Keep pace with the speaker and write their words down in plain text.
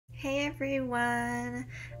Hey everyone!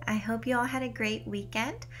 I hope you all had a great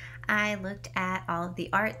weekend. I looked at all of the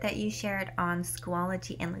art that you shared on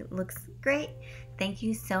Schoology and it looks great. Thank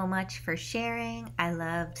you so much for sharing. I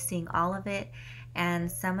loved seeing all of it,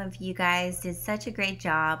 and some of you guys did such a great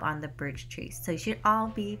job on the birch trees. So you should all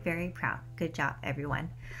be very proud. Good job,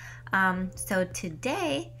 everyone. So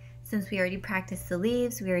today, since we already practiced the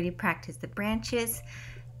leaves, we already practiced the branches,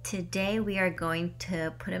 today we are going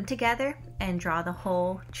to put them together and draw the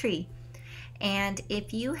whole tree. And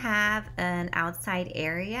if you have an outside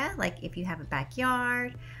area, like if you have a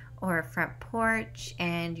backyard or a front porch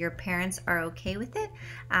and your parents are okay with it,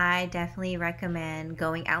 I definitely recommend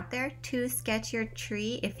going out there to sketch your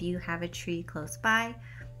tree if you have a tree close by.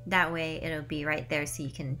 That way it'll be right there so you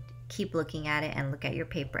can keep looking at it and look at your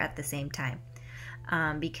paper at the same time.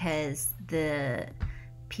 Because the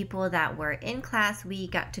people that were in class, we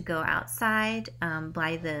got to go outside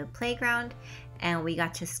by the playground and we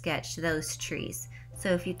got to sketch those trees.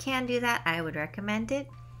 So if you can do that, I would recommend it.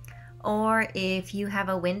 Or if you have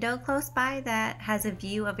a window close by that has a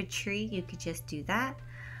view of a tree, you could just do that.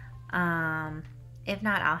 If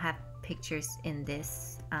not, I'll have pictures in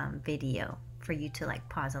this video for you to like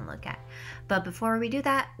pause and look at. But before we do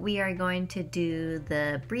that, we are going to do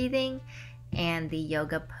the breathing and the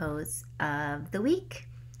yoga pose of the week.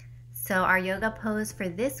 So our yoga pose for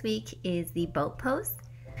this week is the boat pose.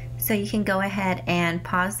 So you can go ahead and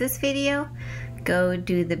pause this video, go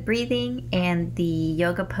do the breathing and the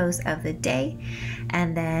yoga pose of the day,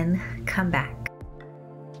 and then come back.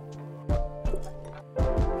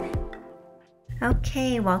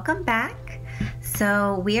 Okay, welcome back.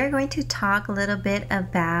 So we are going to talk a little bit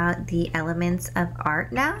about the elements of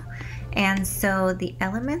art now. And so the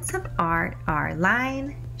elements of art are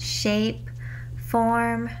line, shape,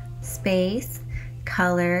 form, space,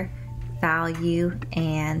 color, value,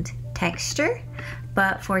 and texture.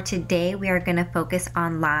 But for today, we are going to focus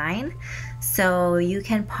on line. So you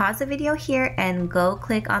can pause the video here and go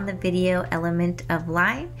click on the video element of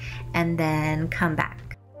line and then come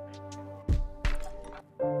back.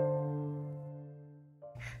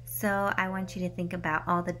 So I want you to think about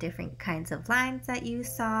all the different kinds of lines that you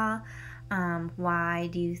saw. Why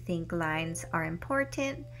do you think lines are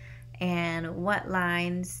important? And what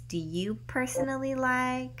lines do you personally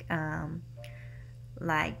like?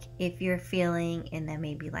 Like if you're feeling in a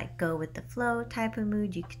maybe like go with the flow type of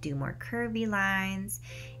mood, you could do more curvy lines.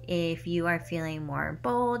 If you are feeling more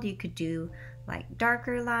bold, you could do like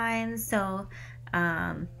darker lines. So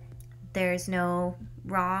there's no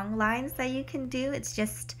wrong lines that you can do. It's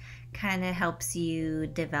just kind of helps you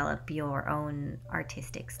develop your own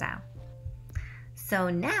artistic style. So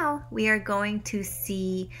now we are going to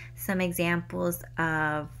see some examples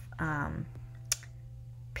of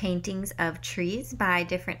paintings of trees by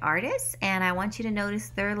different artists, and I want you to notice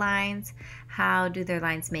their lines. How do their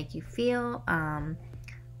lines make you feel?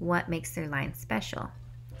 What makes their lines special?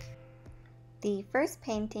 The first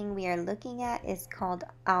painting we are looking at is called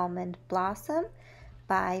Almond Blossom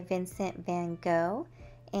by Vincent van Gogh,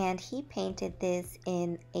 and he painted this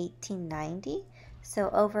in 1890.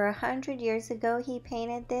 So over 100 years ago he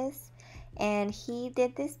painted this, and he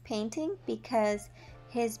did this painting because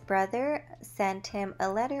his brother sent him a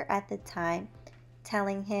letter at the time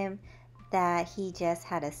telling him that he just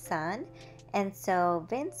had a son, and so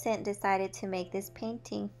Vincent decided to make this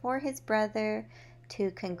painting for his brother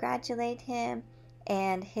to congratulate him.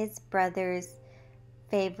 And his brother's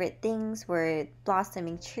favorite things were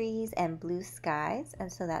blossoming trees and blue skies,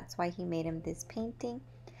 and so that's why he made him this painting.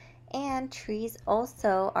 And trees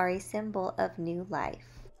also are a symbol of new life.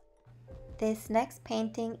 This next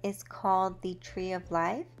painting is called The Tree of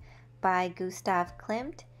Life by Gustav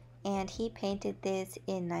Klimt, and he painted this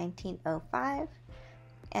in 1905.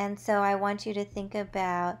 And so I want you to think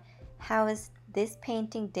about how is this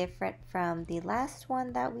painting different from the last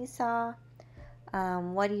one that we saw.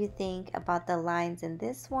 What do you think about the lines in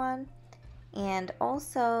this one? And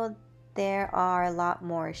also there are a lot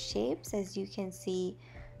more shapes, as you can see,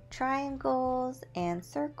 triangles and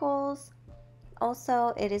circles.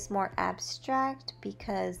 Also, it is more abstract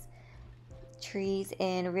because trees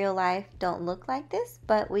in real life don't look like this,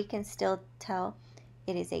 but we can still tell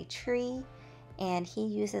it is a tree. And he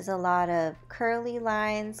uses a lot of curly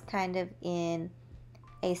lines kind of in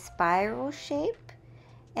a spiral shape.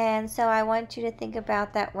 And so I want you to think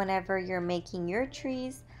about that whenever you're making your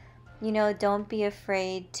trees. You know, don't be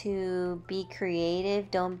afraid to be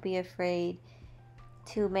creative. Don't be afraid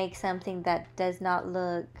to make something that does not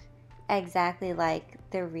look exactly like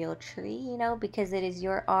the real tree, you know, because it is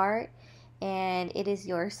your art and it is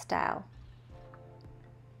your style.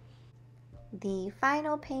 The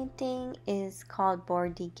final painting is called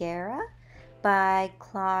Bordighera by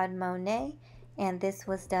Claude Monet, and this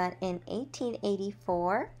was done in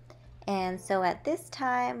 1884. And so at this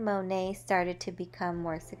time, Monet started to become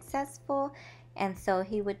more successful, and so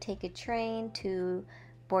he would take a train to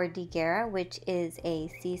Bordighera, which is a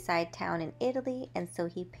seaside town in Italy, and so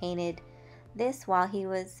he painted this while he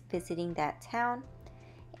was visiting that town.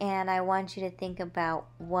 And I want you to think about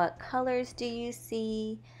what colors do you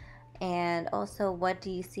see, and also what do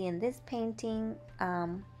you see in this painting,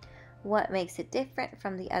 what makes it different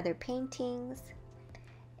from the other paintings.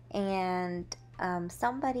 And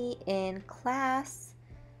somebody in class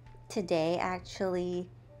today actually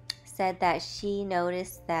said that she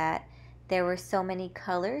noticed that there were so many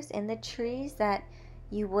colors in the trees that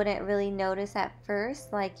you wouldn't really notice at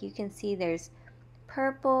first. Like, you can see there's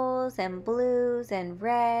purples and blues and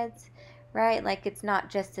reds, right? Like, it's not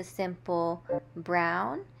just a simple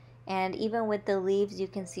brown. And even with the leaves, you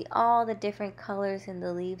can see all the different colors in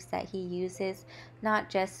the leaves that he uses, not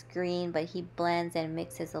just green, but he blends and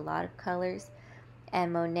mixes a lot of colors.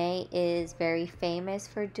 And Monet is very famous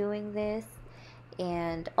for doing this.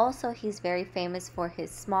 And also he's very famous for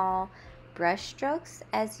his small brush strokes,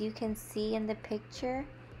 as you can see in the picture.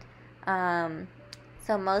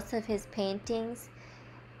 So most of his paintings,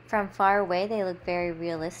 from far away, they look very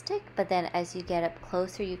realistic, but then as you get up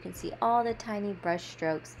closer, you can see all the tiny brush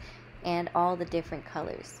strokes and all the different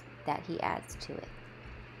colors that he adds to it.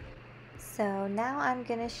 So now I'm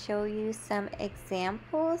going to show you some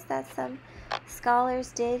examples that some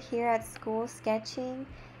scholars did here at school sketching.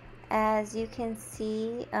 As you can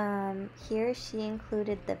see, here she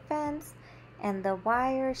included the fence and the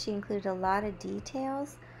wire. She included a lot of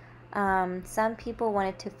details. Some people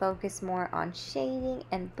wanted to focus more on shading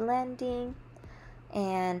and blending,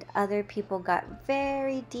 and other people got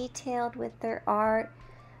very detailed with their art.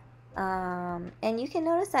 And you can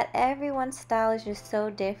notice that everyone's style is just so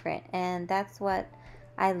different, and that's what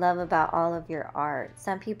I love about all of your art.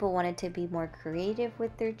 Some people wanted to be more creative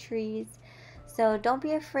with their trees, so don't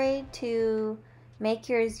be afraid to make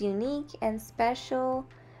yours unique and special.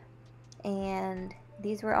 And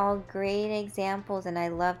these were all great examples, and I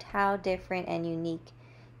loved how different and unique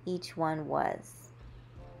each one was.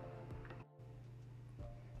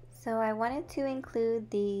 So I wanted to include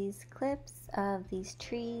these clips of these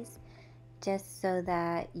trees just so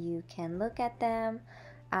that you can look at them.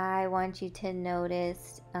 I want you to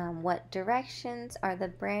notice what directions are the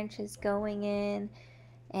branches going in,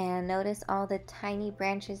 and notice all the tiny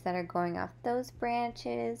branches that are going off those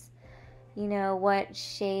branches. You know, what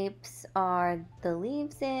shapes are the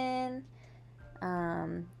leaves in?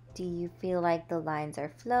 Do you feel like the lines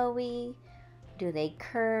are flowy? Do they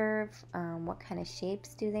curve? What kind of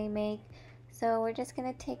shapes do they make? So we're just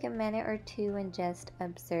going to take a minute or two and just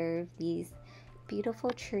observe these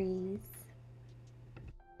beautiful trees.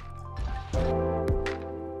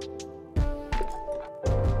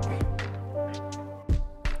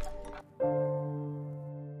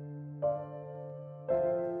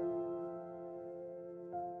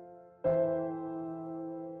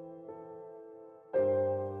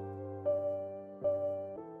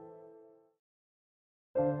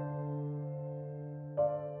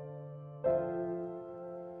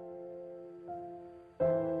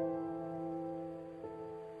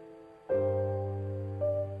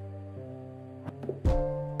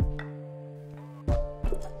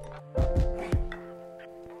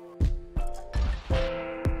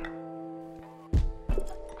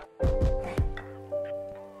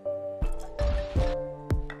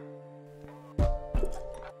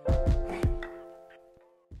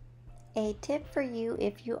 A tip for you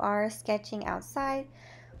if you are sketching outside,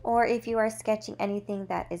 or if you are sketching anything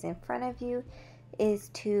that is in front of you, is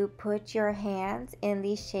to put your hands in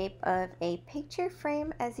the shape of a picture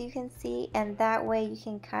frame, as you can see, and that way you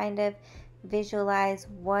can kind of visualize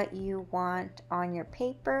what you want on your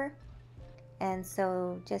paper. And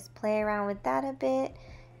so just play around with that a bit,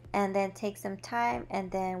 and then take some time,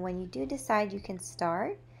 and then when you do decide, you can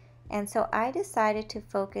start. And so I decided to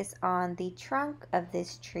focus on the trunk of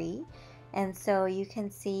this tree, and so you can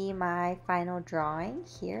see my final drawing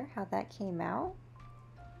here, how that came out.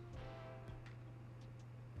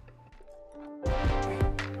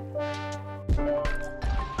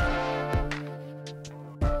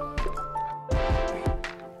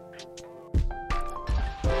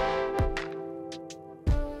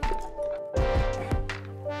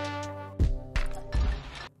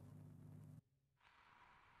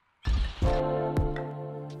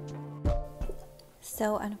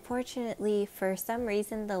 So unfortunately, for some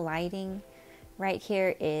reason, the lighting right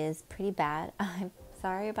here is pretty bad. I'm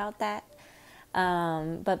sorry about that.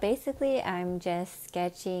 But basically, I'm just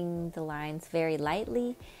sketching the lines very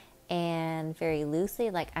lightly and very loosely.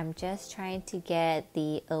 Like I'm just trying to get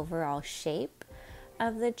the overall shape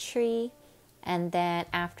of the tree. And then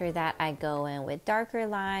after that, I go in with darker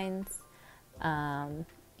lines,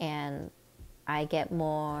 and I get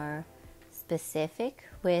more specific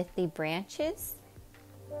with the branches.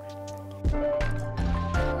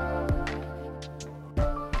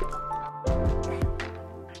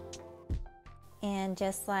 And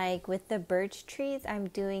just like with the birch trees, I'm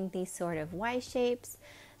doing these sort of Y shapes.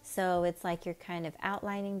 So it's like you're kind of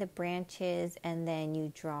outlining the branches and then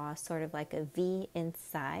you draw sort of like a V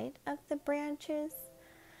inside of the branches.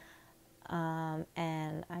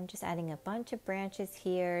 And I'm just adding a bunch of branches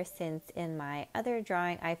here since in my other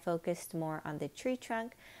drawing I focused more on the tree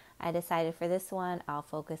trunk. I decided for this one I'll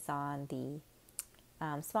focus on the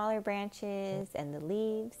smaller branches and the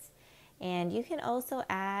leaves. And you can also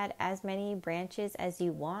add as many branches as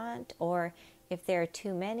you want, or if there are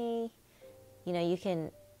too many, you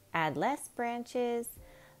can add less branches.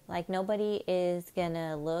 Like nobody is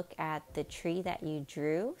gonna look at the tree that you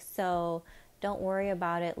drew, so don't worry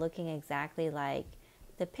about it looking exactly like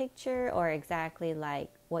the picture or exactly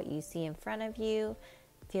like what you see in front of you.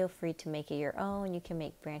 Feel free to make it your own. You can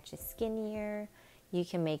make branches skinnier. You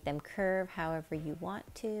can make them curve however you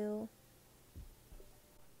want to.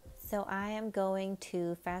 So I am going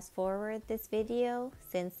to fast forward this video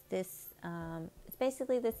since this it's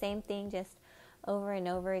basically the same thing just over and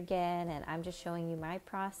over again, and I'm just showing you my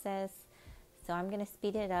process. So I'm going to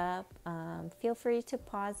speed it up. Feel free to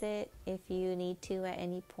pause it if you need to at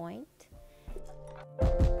any point.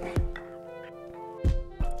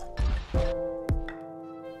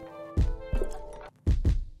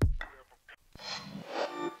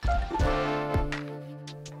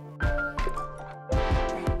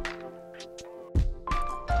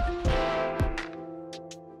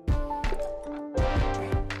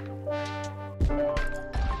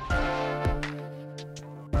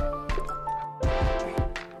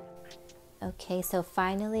 Okay, so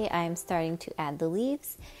finally I'm starting to add the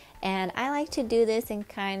leaves, and I like to do this in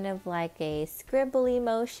kind of like a scribbly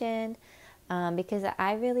motion because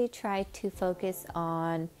I really try to focus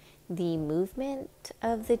on the movement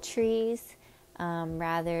of the trees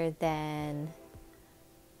rather than,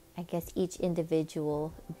 I guess, each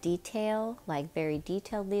individual detail, like very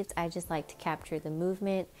detailed leaves. I just like to capture the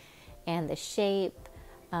movement and the shape,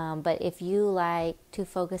 but if you like to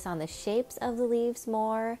focus on the shapes of the leaves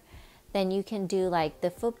more, then you can do like the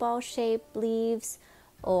football shaped leaves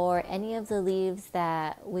or any of the leaves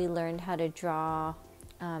that we learned how to draw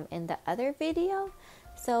in the other video.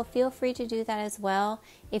 So feel free to do that as well.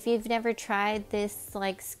 If you've never tried this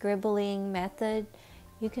like scribbling method,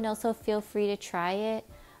 you can also feel free to try it.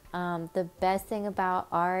 The best thing about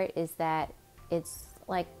art is that it's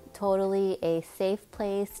like totally a safe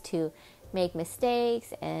place to make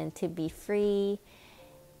mistakes and to be free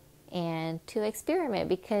and to experiment,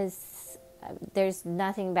 because there's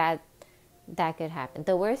nothing bad that could happen.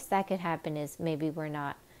 The worst that could happen is maybe we're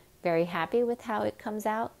not very happy with how it comes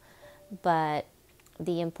out, but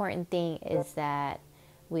the important thing is that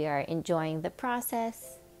we are enjoying the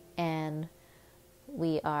process and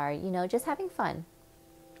we are, just having fun.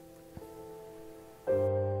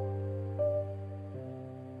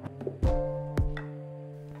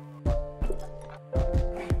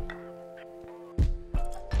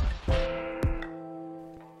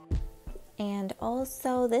 And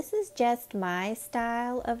also, this is just my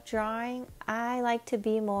style of drawing. I like to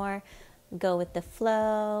be more go with the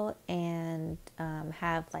flow and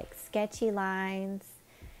have like sketchy lines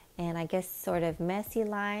and I guess sort of messy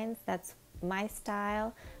lines. That's my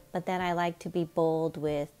style. But then I like to be bold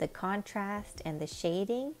with the contrast and the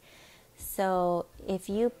shading. So if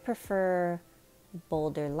you prefer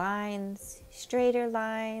bolder lines, straighter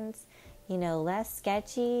lines, less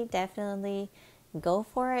sketchy, definitely go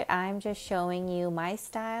for it. I'm just showing you my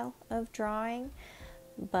style of drawing,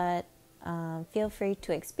 but feel free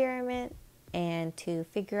to experiment and to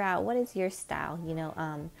figure out what is your style.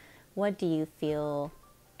 What do you feel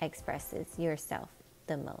expresses yourself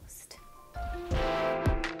the most?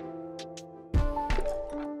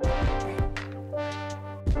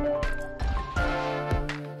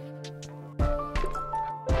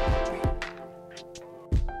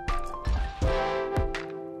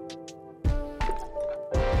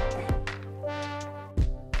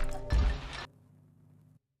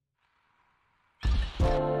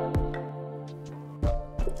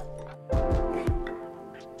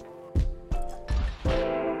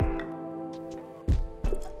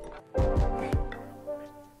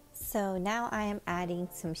 So now I am adding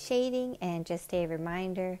some shading, and just a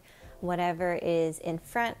reminder, whatever is in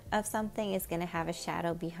front of something is going to have a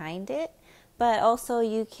shadow behind it. But also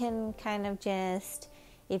you can kind of just,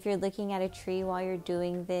 if you're looking at a tree while you're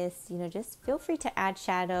doing this, just feel free to add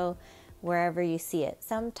shadow wherever you see it.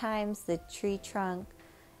 Sometimes the tree trunk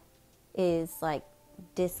is like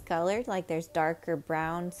discolored, like there's darker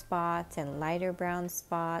brown spots and lighter brown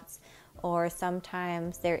spots, or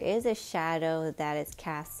sometimes there is a shadow that is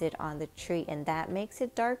casted on the tree and that makes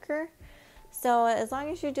it darker. So as long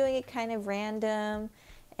as you're doing it kind of random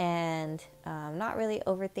and not really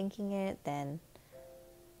overthinking it, then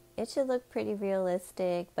it should look pretty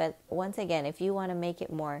realistic. But once again, if you want to make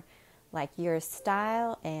it more like your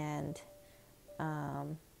style and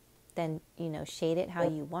then shade it how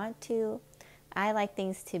you want to. I like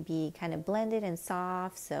things to be kind of blended and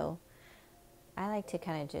soft, so I like to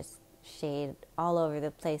kind of just shade all over the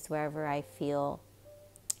place wherever I feel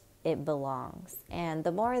it belongs. And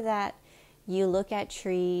the more that you look at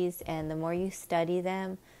trees and the more you study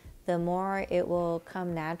them, the more it will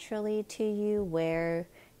come naturally to you where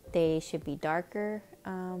they should be darker.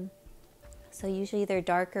 So usually they're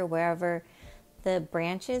darker wherever the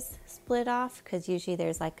branches split off, because usually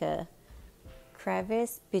there's like a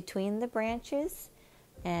crevice between the branches,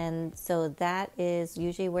 and so that is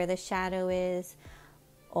usually where the shadow is.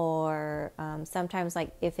 Or sometimes, like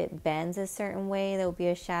if it bends a certain way, there'll be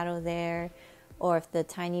a shadow there. Or if the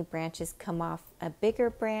tiny branches come off a bigger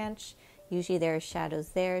branch, usually there are shadows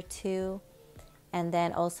there too. And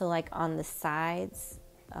then also like on the sides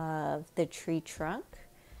of the tree trunk,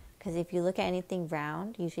 because if you look at anything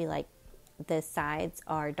round, usually like the sides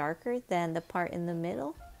are darker than the part in the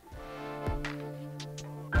middle.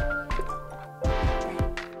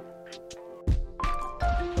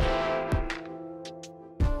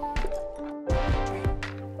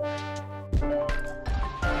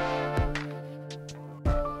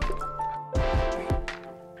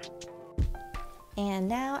 And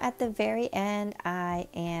now at the very end, I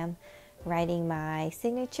am writing my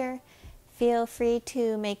signature. Feel free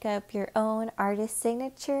to make up your own artist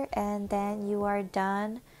signature, and then you are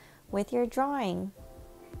done with your drawing.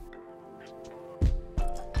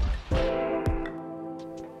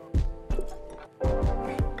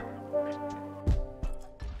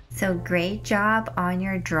 So great job on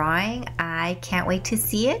your drawing. I can't wait to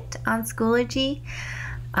see it on Schoology.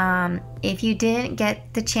 If you didn't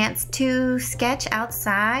get the chance to sketch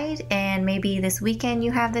outside and maybe this weekend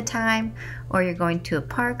you have the time, or you're going to a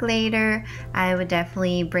park later, I would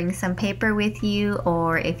definitely bring some paper with you,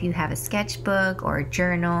 or if you have a sketchbook or a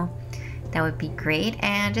journal, that would be great.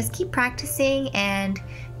 And just keep practicing and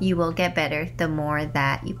you will get better the more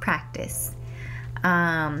that you practice.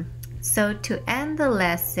 So to end the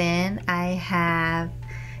lesson, I have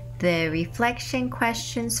the reflection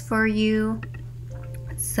questions for you.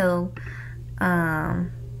 So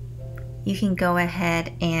you can go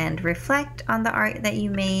ahead and reflect on the art that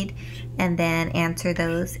you made and then answer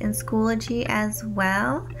those in Schoology as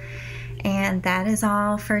well. And that is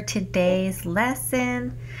all for today's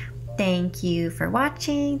lesson. Thank you for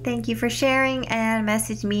watching. Thank you for sharing, and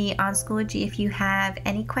message me on Schoology if you have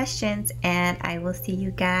any questions, and I will see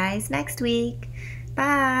you guys next week.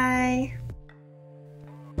 Bye.